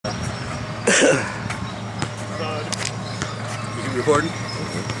You can be recording?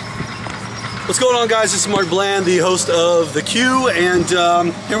 What's going on, guys? This is Mark Bland, the host of The Q, and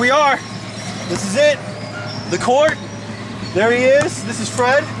here we are. This is it. The court. There he is. This is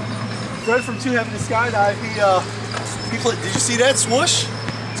Fred. Fred from Tooheavytoskydive. Did you see that swoosh?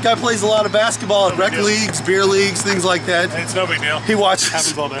 This guy plays a lot of basketball at rec leagues, beer leagues, things like that. It's no big deal. He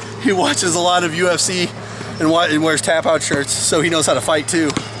watches a lot of UFC and wears tap-out shirts, so he knows how to fight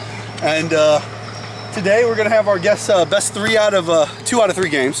too. And today we're gonna have our guests best 2 out of 3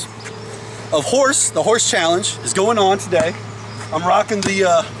 games of horse. The horse challenge is going on today. I'm rocking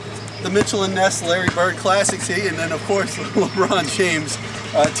the Mitchell and Ness Larry Bird Classics tee, and then of course LeBron James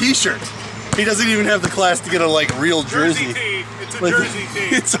t-shirt. He doesn't even have the class to get a real jersey. Tee. It's a jersey tee.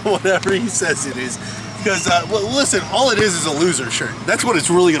 It's whatever he says it is. Because well, listen, all it is a loser shirt. That's what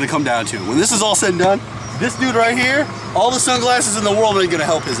it's really going to come down to. When this is all said and done, this dude right here, all the sunglasses in the world ain't going to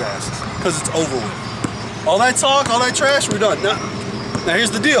help his ass, because it's over with. All that talk, all that trash, we're done. Now here's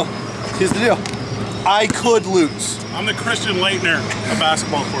the deal. Here's the deal. I could lose. I'm the Christian Leitner of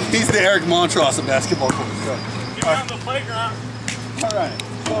basketball courts. He's the Eric Montross of basketball courts. So. Get me on the playground. All right.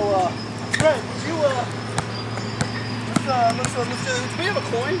 So, Fred, would you let's do we have a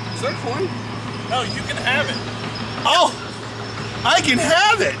coin? Is there a coin? No, you can have it. Oh, I can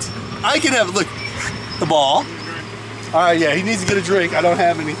have it. I can have it. Look, the ball. All right, yeah, he needs to get a drink. I don't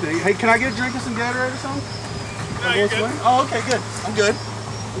have anything. Hey, can I get a drink of some Gatorade or something? No, you're good. Oh, okay, good. I'm good.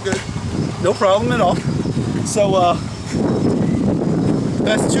 I'm good. No problem at all. So,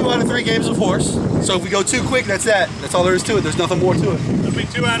 that's 2 out of 3 games of horse. So if we go too quick, that's that. That's all there is to it. There's nothing more to it. It'll be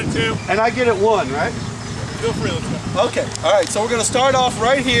 2 out of 2. And I get it 1, right? Feel free, let's go. Okay. All right. So we're gonna start off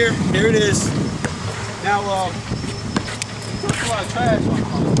right here. Here it is. Now, there's a lot of trash on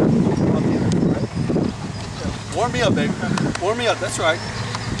here, right? Warm me up, baby. Warm me up. That's right.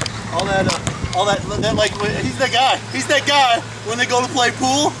 All that, like, he's that guy. He's that guy when they go to play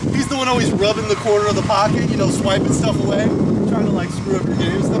pool. He's the one always rubbing the corner of the pocket, you know, swiping stuff away, trying to screw up your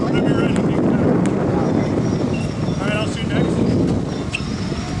game. Stuff like that. Whenever you're ready. All right, I'll shoot next.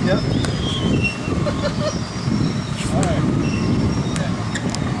 Yep. All right.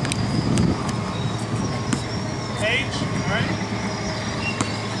 Page. All right.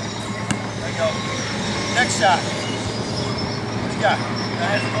 There you go. Next shot. What you got?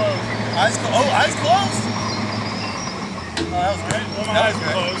 Eyes closed. Eyes closed. Oh, eyes closed. Oh, that was great. Well, my eyes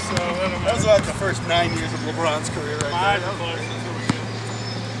are closed, so that was about the first 9 years of LeBron's career right there. My eyes are closed. That's what we do.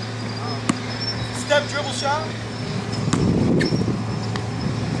 Step dribble shot.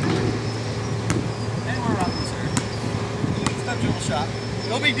 Anywhere around this area. Step dribble shot.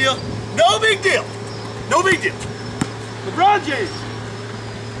 No big deal. No big deal. No big deal. LeBron James.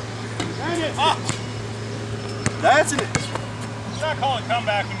 And it's that's an inch. Should I call it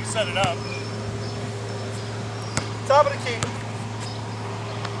comeback when you set it up? Top of the key.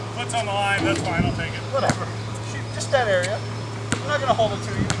 Foot's on the line, that's fine, I'll take it. Whatever. Shoot, just that area. I'm not gonna hold it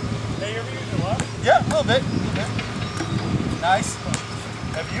to you. Hey, you ever use your left? Yeah, a little bit. Nice.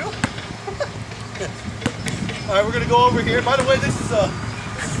 Have you? All right, we're gonna go over here. By the way, this is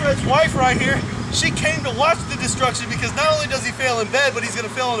Fred's wife right here. She came to watch the destruction because not only does he fail in bed, but he's gonna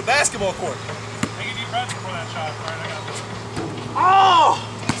fail on the basketball court. Take a deep breath before that shot. All right, I got this. Oh,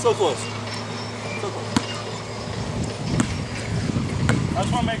 so close. So close. I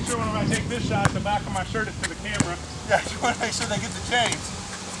just want to make sure when I take this shot, the back of my shirt is to the camera. Yeah, you want to make sure they get the chains.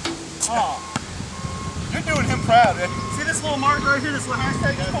 Oh. You're doing him proud, man. See this little mark right here, this little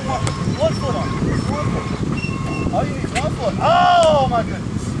hashtag? Just put one foot on it. 1 foot. All you need is 1 foot. Oh, my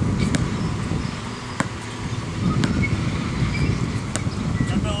goodness.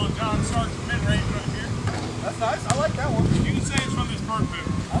 Got the little John Starks mid-range right here. That's nice. I like that one. You can say it's from this bird poop.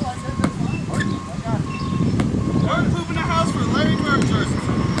 I like that. That's fine. I got it. Bird poop in the house for Larry Bird jersey.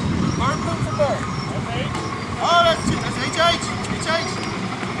 Bird poop for Bird. Okay. Oh, that's HH. HH.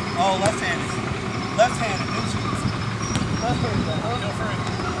 Oh, left-handed. Left-handed. Left-handed, huh? Feel free.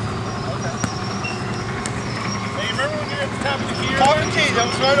 Okay. Hey, you remember when you were at the top of the key? Top of the key. That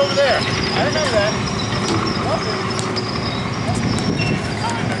was right over there. I remember that.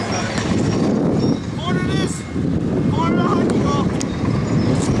 Corner this. Corner the hockey ball.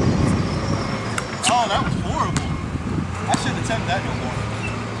 Oh, that was horrible. I shouldn't attempt that no more.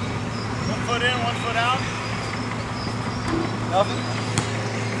 1 foot in, 1 foot out. Nothing.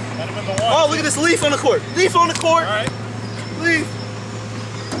 That'd have been the one. Oh, look at this leaf on the court. Leaf on the court. All right. Leaf.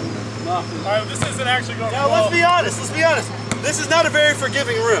 Nothing. All right, well, this isn't actually going to Now, let's be honest. Let's be honest. This is not a very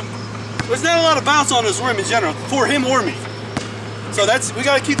forgiving rim. There's not a lot of bounce on this rim in general, for him or me. So that's, we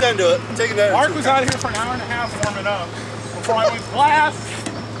got to keep that into it. Taking that. Mark was out here for an hour and a half warming up before I went glass.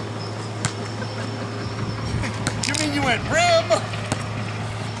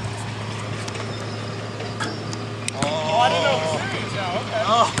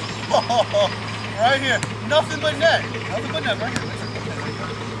 Right here. Nothing but net. Nothing but net. Right here.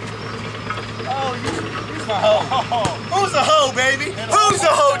 Oh, he's my hoe. Who's the hoe, baby? Who's the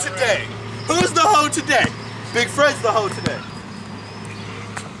hoe today? Who's the hoe today? Big Fred's the hoe today.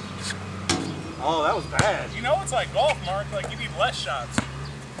 Oh, that was bad. You know it's like golf, Mark. Like you need less shots.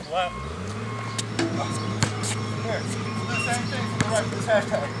 Left. Here, do the same thing from the right for this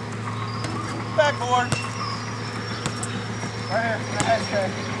hashtag. Backboard. Right here for the hashtag.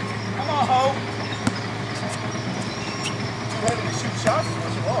 Come on, hoe. Too heavy to shoot shots is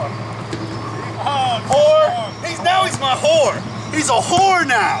what you are. Oh, whore. Now he's my whore. He's a whore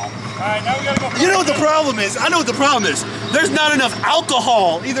now. Alright, now we gotta go. You know what the problem is? I know what the problem is. There's not enough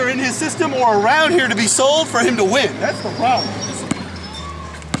alcohol either in his system or around here to be sold for him to win. That's the problem.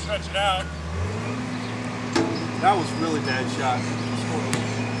 Stretch it out. That was a really bad shot.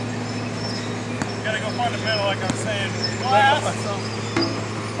 You gotta go find the middle, like I'm saying. Glass.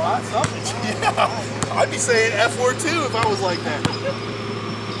 Something. Yeah. I'd be saying F word too if I was like that.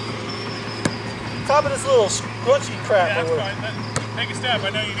 Top of this little scrunchy crap. Yeah, that's fine. Take a step. I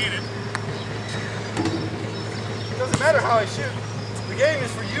know you need it. It doesn't matter how I shoot. The game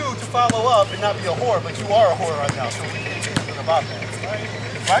is for you to follow up and not be a whore, but you are a whore right now, so we can't do anything about that.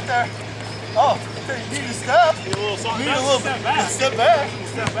 Right there. Oh, you need a step. Need a little something. You need a little step back. Step back.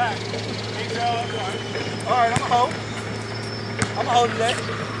 Step back. Take your left line. All right, I'm a hoe. I'm a hoe today.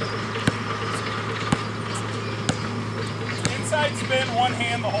 Inside spin, one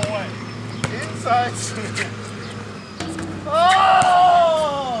hand the whole way. Inside spin.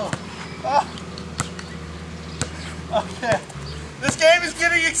 Oh! Oh! Okay. This game is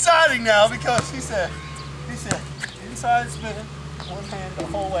getting exciting now because he said, inside spin, one hand the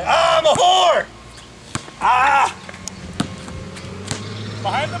whole way. Ah, I'm a whore! Ah!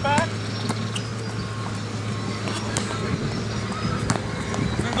 Behind the back.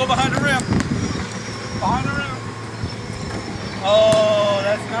 We're gonna go behind the rim. Behind the rim. Oh,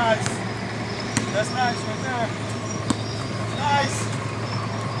 that's nice. That's nice right there. Nice.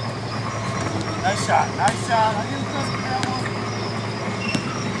 Nice shot. Nice shot. I didn't trust that one.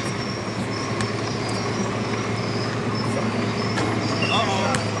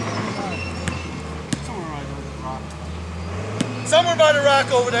 Uh-oh. Somewhere right over the rock. Somewhere by the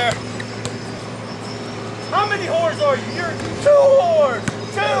rock over there. How many whores are you? You're 2 whores.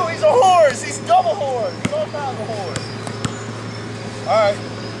 2. He's a horse. He's double whores. He's all kinds of whores. All right.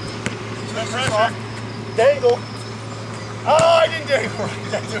 No pressure. Dangle. Oh, I didn't dangle.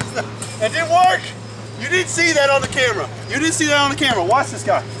 That didn't work. You didn't see that on the camera. You didn't see that on the camera. Watch this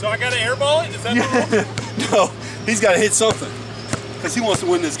guy. So I got to airball it? Is that the rule? No, he's got to hit something because he wants to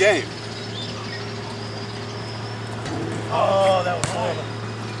win this game. Oh, that was horrible.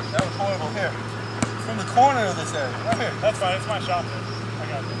 That was horrible. Here, from the corner of this area. Right here. That's fine. It's my shot there. I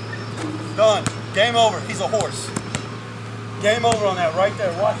got it. Done. Game over. He's a horse. Game over on that right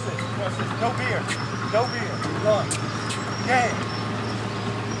there. Watch this. Watch this. No beer. No beer. Done. Game.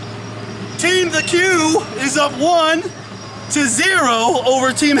 Team the Q is up 1-0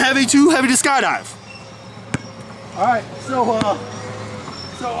 over Team Tooheavy to Skydive. All right. So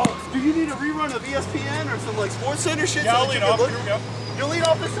do you need a rerun of ESPN or some like Sports Center shit? Yeah, so I'll lead off. Here we go. You'll lead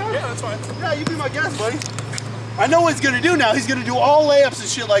off this time? Yeah, that's fine. Yeah, you be my guest, buddy. I know what he's gonna do now. He's gonna do all layups and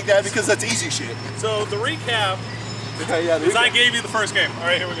shit like that because that's easy shit. So the recap. Okay, yeah. Because I gave you the first game. All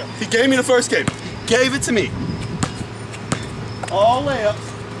right, here we go. He gave me the first game. He gave it to me. All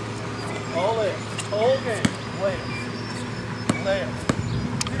layups. All layups. Whole game. Layups. Layups.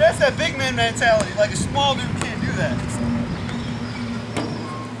 See, that's that big man mentality. Like a small dude can't do that.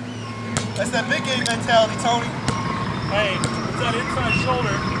 That's that big game mentality, Tony. Hey, it's that inside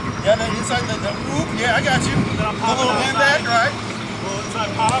shoulder. Yeah, that inside the oop. Yeah, I got you. Then I'm A popping little hand back, right? Little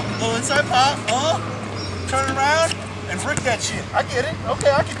inside pop. Little inside pop. Turn around and brick that shit. I get it.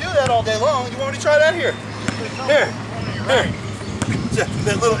 Okay, I can do that all day long. You want me to try that here? Here. Here.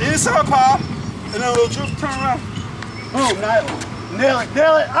 That little inside pop and then a little drip turn around. Boom, nail it. Nail it.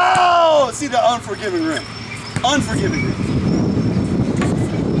 Nail it. Oh! See the unforgiving rim. Unforgiving rim.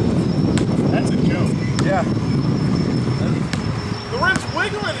 That's a joke. Yeah. The rim's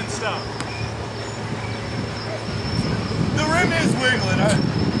wiggling and stuff. The rim is wiggling.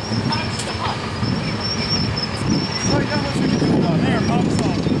 Sorry, not much we can do about it. There, pump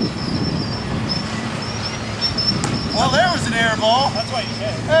some. Well, there was an air ball. That's why you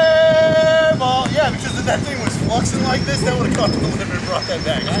hit. Air ball. Yeah, because if that thing was fluxing like this, that would have caught the limit and brought that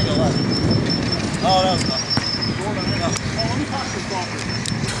back. I ain't gonna lie. Oh, that was nothing. Let me talk to the ball.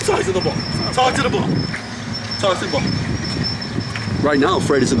 Talk to the ball. Talk to the ball. Talk to the ball. Right now,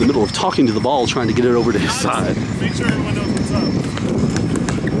 Fred is in the middle of talking to the ball, trying to get it over to his side. Make sure everyone knows what's up.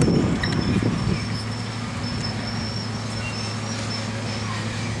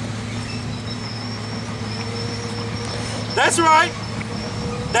 That's right.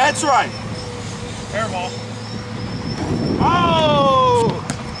 That's right. Air ball. Oh!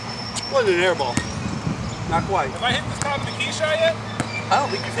 Wasn't an air ball. Not quite. Have I hit the top of the key shot yet? I don't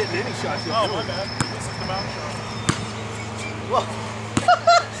think you've hit any shots yet. Oh, my bad. This is the mountain shot. Whoa.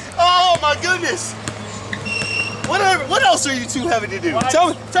 Oh my goodness! What else are you too heavy to do?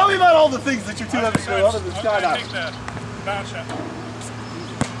 Well, tell me about all the things that you're too heavy to do other than skydiving. Take the bounce shot. I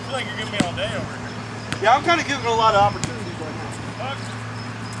feel like you're giving me all day over here. Yeah, I'm kind of giving a lot of opportunities right now.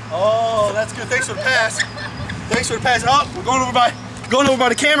 Oh, that's good. Thanks for the pass. Thanks for the pass. Oh, we're going over by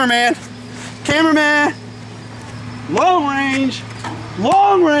the cameraman. Cameraman. Long range.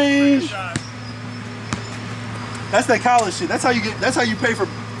 Long range. That's that college shit. That's how you pay for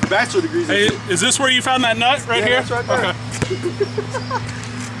bachelor degrees. Hey, is this where you found that nut right here? That's right there. Okay.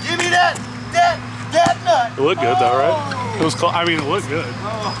 Give me that nut. It looked good though, right? It was close. I mean, it looked good.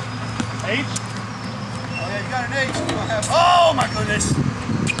 Oh. H? Oh yeah, you got an H. You don't have. Oh my goodness.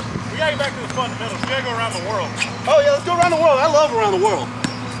 We gotta get back to the fundamentals. We gotta go around the world. Oh yeah, let's go around the world. I love around the world.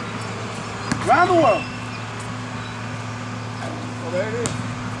 Around the world. Oh, there it is.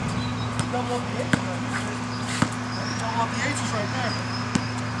 Double up the H's right there. Double up the H's right there.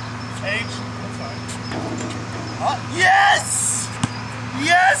 H? That's fine. Yes!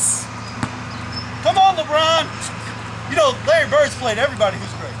 Yes! Come on, LeBron. You know, Larry Bird's played everybody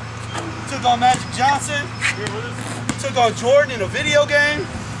who's great. Took on Magic Johnson. Took on Jordan in a video game.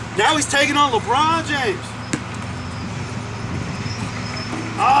 Now he's taking on LeBron James.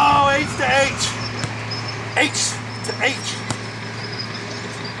 Oh, H to H. H to H.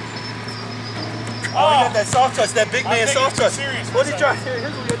 Oh, he got that soft touch, that big man soft touch. What did he try?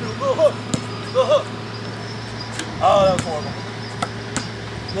 Here's what we gotta do. Little hook. Little hook. Oh, that was horrible.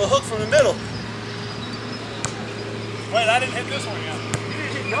 Little hook from the middle. Wait, I didn't hit this one yet. You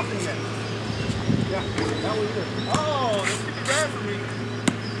didn't hit nothing yet. Yeah, that was it. Oh, this could be bad for me.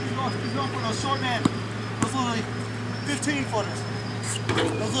 He's going for those short man, those little 15-footers.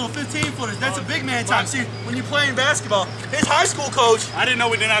 Those little 15-footers. That's a big man time. See, when you're playing basketball, his high school coach. I didn't know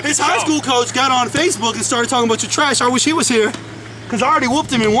we didn't have his high school coach got on Facebook and started talking about your trash. I wish he was here, because I already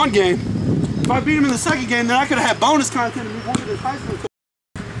whooped him in one game. If I beat him in the second game, then I could have had bonus content of me whooping his high school coach.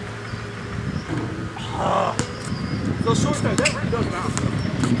 Those short guys, that rim does bounce.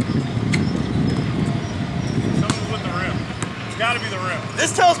 Something's with the rim. It's got to be the rim.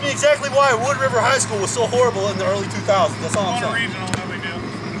 This tells me exactly why Wood River High School was so horrible in the early 2000s. That's all I'm saying. On a regional, no big deal.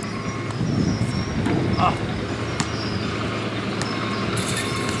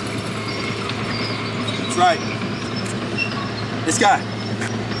 That's right. This guy.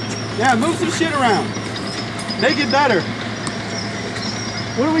 Yeah, move some shit around. Make it better.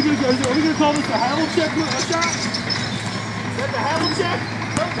 What are we gonna do? Are we gonna call this a handle check shot? Is that the handle check?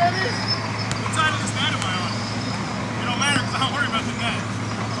 Is that what that is? What side of this net am I on? It don't matter because I don't worry about the net.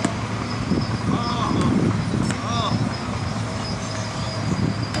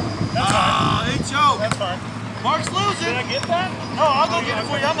 H.O. That's fine. Mark's losing. Did I get that? No, I'll go get it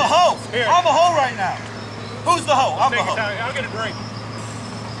for you. I'm the hoe. Here. I'm the hoe right now. Who's the hoe? I'm the Take hoe. your time. I'll get a drink.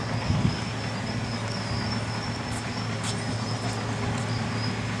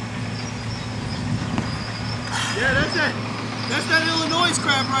 Yeah, that's it. That's that Illinois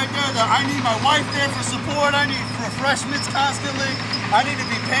crap right there. I need my wife there for support. I need refreshments constantly. I need to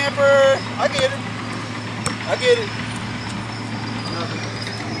be pampered. I get it. I get it.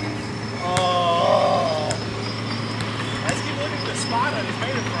 Oh. Let's keep looking at the spot I just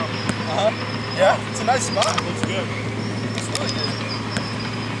made it from. Yeah, it's a nice spot. Looks good. It's really good.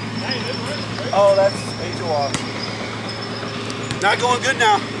 Hey, this is great. Oh, that's HOR. Not going good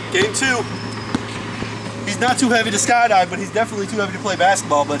now. Game 2. He's not too heavy to skydive, but he's definitely too heavy to play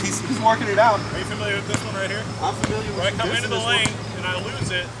basketball, but he's working it out. Are you familiar with this one right here? I'm familiar with Where I come this into the this lane one. and I lose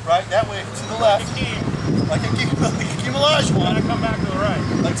it. Right, that way, to the left. Like a Kimilage And one. I come back to the right.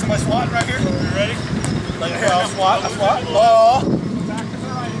 Like somebody swatting right here. Are you ready? Like here, I'll swat. Oh. Back to the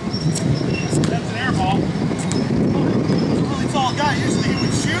right. That's an air ball. He's a really tall guy. Usually he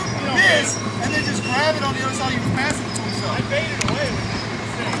would shoot this and then just grab it on the other side. He was passing it to himself. I faded away with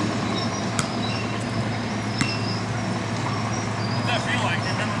this thing. What does that feel like?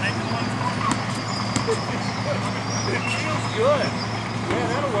 You remember making one? It feels good. Yeah,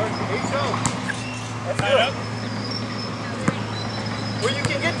 that'll work. H.O. That's good. Where you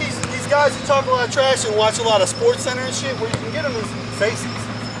can get these guys who talk a lot of trash and watch a lot of Sports Center and shit, where you can get them as faces.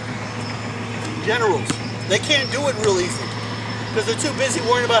 Generals. They can't do it real easy because they're too busy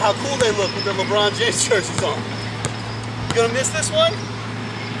worrying about how cool they look with their LeBron James jerseys on. You gonna miss this one?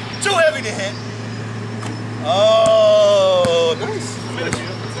 Too heavy to hit. Oh, nice. I'm in a few.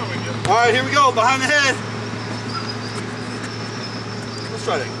 It's no big deal. All right, here we go. Behind the head. Let's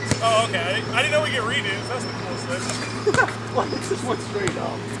try that. Oh, okay. I didn't know we get redos. That's the coolest thing. Well, this just went straight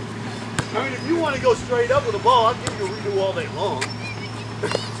up. I mean, if you want to go straight up with a ball, I'll give you a redo all day long.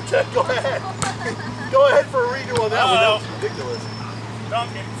 Go ahead. Go ahead for a redo on that one. That was ridiculous.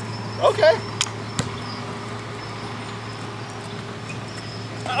 Dunking. Okay.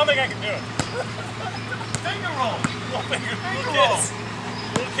 I don't think I can do it. Finger roll. Little finger Finger roll. roll.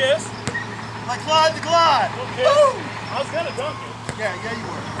 Little kiss. Like Clyde the Glide. Little kiss. Woo! I was gonna dunk it. Yeah, you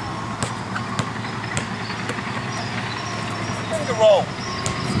were. Finger roll.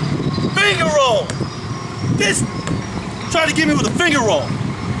 Finger roll. This. Try to get me with a finger roll.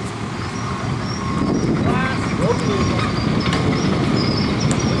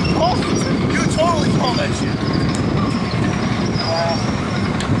 Oh, you totally call that shit. Wow.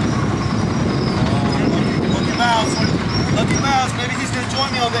 Lucky Mouse. Lucky Mouse. Maybe he's going to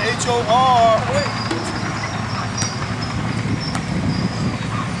join me on the HOR. Wait.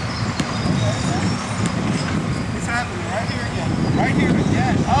 It's happening right here again. Right here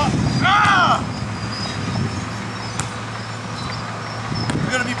again.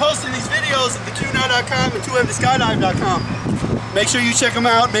 We're going to be posting these videos at theqnow.com and Tooheavytoskydive.com. Make sure you check him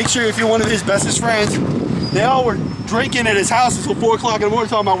out. Make sure if you're one of his bestest friends. They all were drinking at his house until 4 o'clock in the morning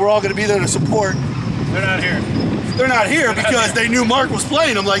talking about we're all going to be there to support. They're not here. They're not here because they knew Mark was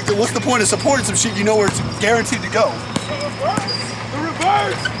playing. I'm like, what's the point of supporting some shit you know where it's guaranteed to go? The reverse! The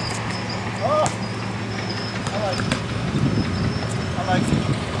reverse! Oh, I like it. I like it.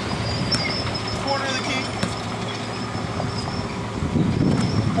 Corner of the key.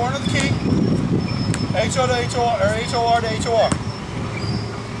 Corner of the key. HO to HOR, or HOR to HOR.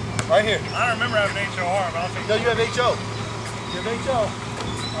 Right here. I don't remember having HOR, but I'll take No, you have HO. You have HO.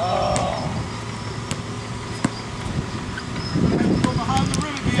 Go behind the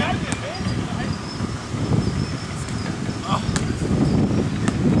rim again. I'm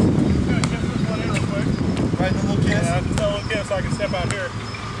gonna kiss this one in real quick. Right, the little kiss. Yeah, just a little kiss so I can step out here.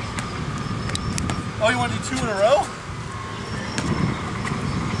 Oh, you want to do 2 in a row?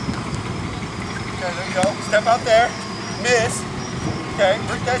 Okay, there you go. Step out there. Miss. Okay,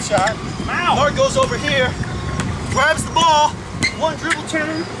 break that shot. Ow! Mark goes over here, grabs the ball, 1 dribble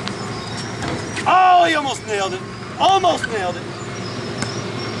turn. Oh, he almost nailed it. Almost nailed it.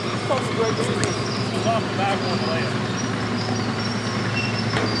 It was off the back one layup.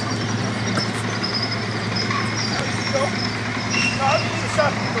 Go. No, I need a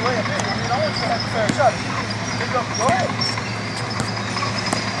shot to get the layup in. I mean, I want you to have a fair shot. Pick it up. Go ahead.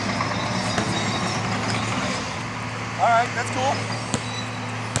 All right, that's cool.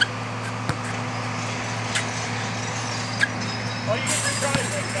 Oh, you get 3 tries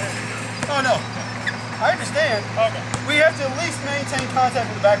next time. Oh, no. I understand. Okay. We have to at least maintain contact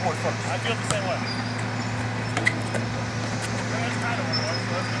with the backboard first. I feel the same way. That's kind of what it was.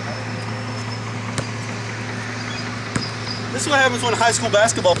 So that's good. This is what happens when a high school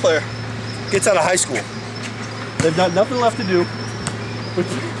basketball player gets out of high school. They've got nothing left to do.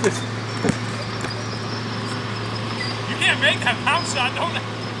 You can't make that bounce shot, don't they?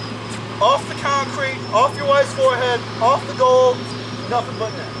 Off the concrete, off your wife's forehead, off the goal, nothing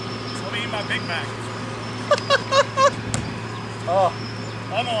but net. Let me eat my Big Mac. Oh,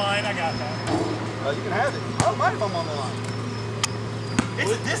 On the line, I got that. you can have it. I don't mind if I'm on the line.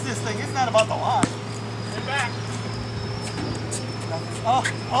 It's a distance thing. It's not about the line. Get back.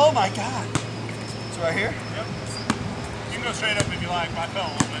 Oh my God. It's right here. Yep. You can go straight up if you like. I fell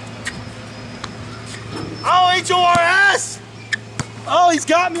a little bit. Oh, HORS! Oh, he's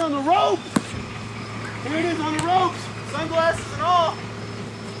got me on the rope. Here it is on the ropes. Sunglasses and all.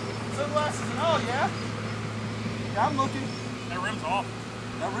 Sunglasses and all, yeah? Yeah, I'm looking. That rim's off.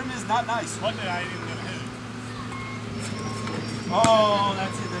 That rim is not nice. Luckily, I ain't even gonna hit it. Oh,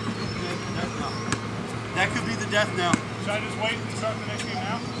 that's it. That could be the death now. That could be the death now. Should I just wait and start the next game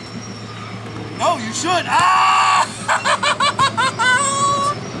now? No, you should. Ah!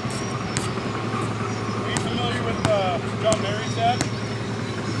 Are you familiar with John Barry's dad?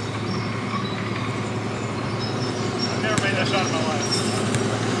 I've never made that shot in my life.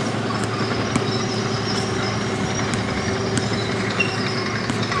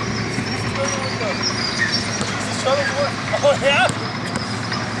 Oh, yeah?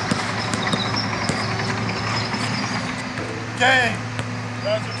 Dang.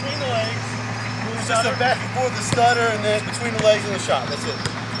 That's between the legs. It's just a back and forth, the stutter, and then between the legs and the shot. That's it. A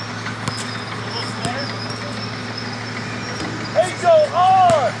little stutter.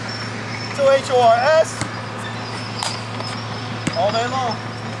 HOR! So HORS. All day long.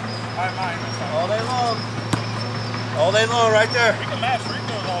 Alright, mine. That's fine. All day long. All day long, right there. We can match free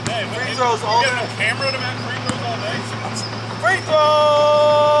throws all day. Free throws all We day. got a camera to match free throws all day. Free Free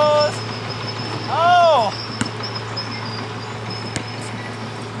throws! Oh!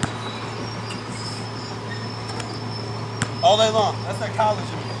 All day long. That's that college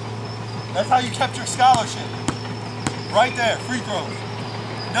in me. That's how you kept your scholarship. Right there, free throws.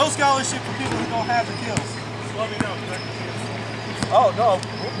 No scholarship for people who don't have the kills. Just let me know. Oh, no.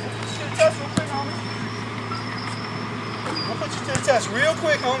 We'll put you to the test real quick, homie. We'll put you to the test real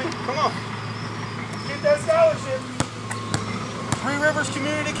quick, homie. Come on. Get that scholarship. Three Rivers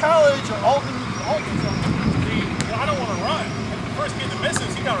Community College or Alton something. See, I don't want to run. The first kid that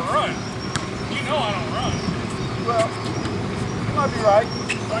misses, he got to run. You know I don't run. Well, you might be right.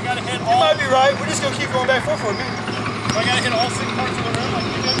 So I got to hit You might be right. We're just going to keep going back for a minute. So I got to hit all 6 parts of the rim like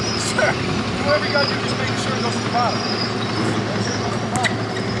you did? Sure. Whatever you got to do, just make sure it goes to the bottom. Make sure it goes to the bottom.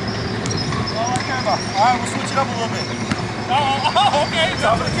 That's all I care about. All right, we'll switch it up a little bit. Oh, okay.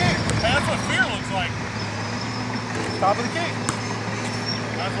 Top of the key. Hey, that's what fear looks like. Top of the key.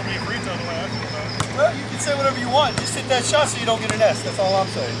 That's what being free throw the way I feel about it. Well, you can say whatever you want. Just hit that shot so you don't get an S. That's all I'm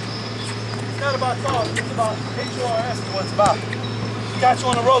saying. It's not about talk. It's about HORS is what it's about. Got you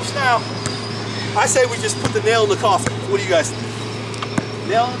on the ropes now. I say we just put the nail in the coffin. What do you guys think?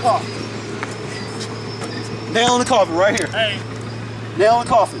 Nail in the coffin. Nail in the coffin right here. Hey. Nail in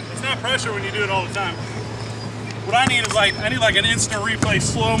the coffin. It's not pressure when you do it all the time. What I need is like an instant replay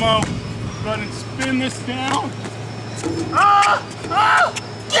slow-mo. Go ahead and spin this down.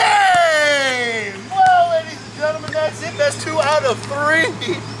 Game! Well, ladies and gentlemen, that's it. That's 2 out of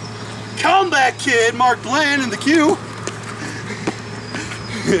 3. Comeback kid, Mark Bland in the queue.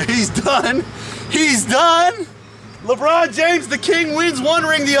 He's done. He's done. LeBron James, the king, wins 1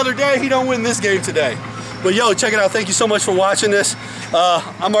 ring the other day. He don't win this game today. But yo, check it out. Thank you so much for watching this.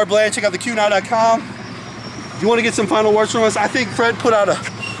 I'm Mark Bland. Check out theqnow.com. You want to get some final words from us? I think Fred put out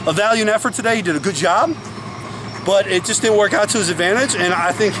a valiant effort today. He did a good job, but it just didn't work out to his advantage, and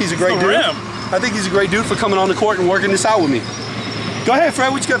I think he's a great dude. I think he's a great dude for coming on the court and working this out with me. Go ahead,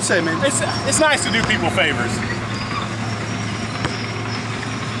 Fred. What you got to say, man? It's nice to do people favors.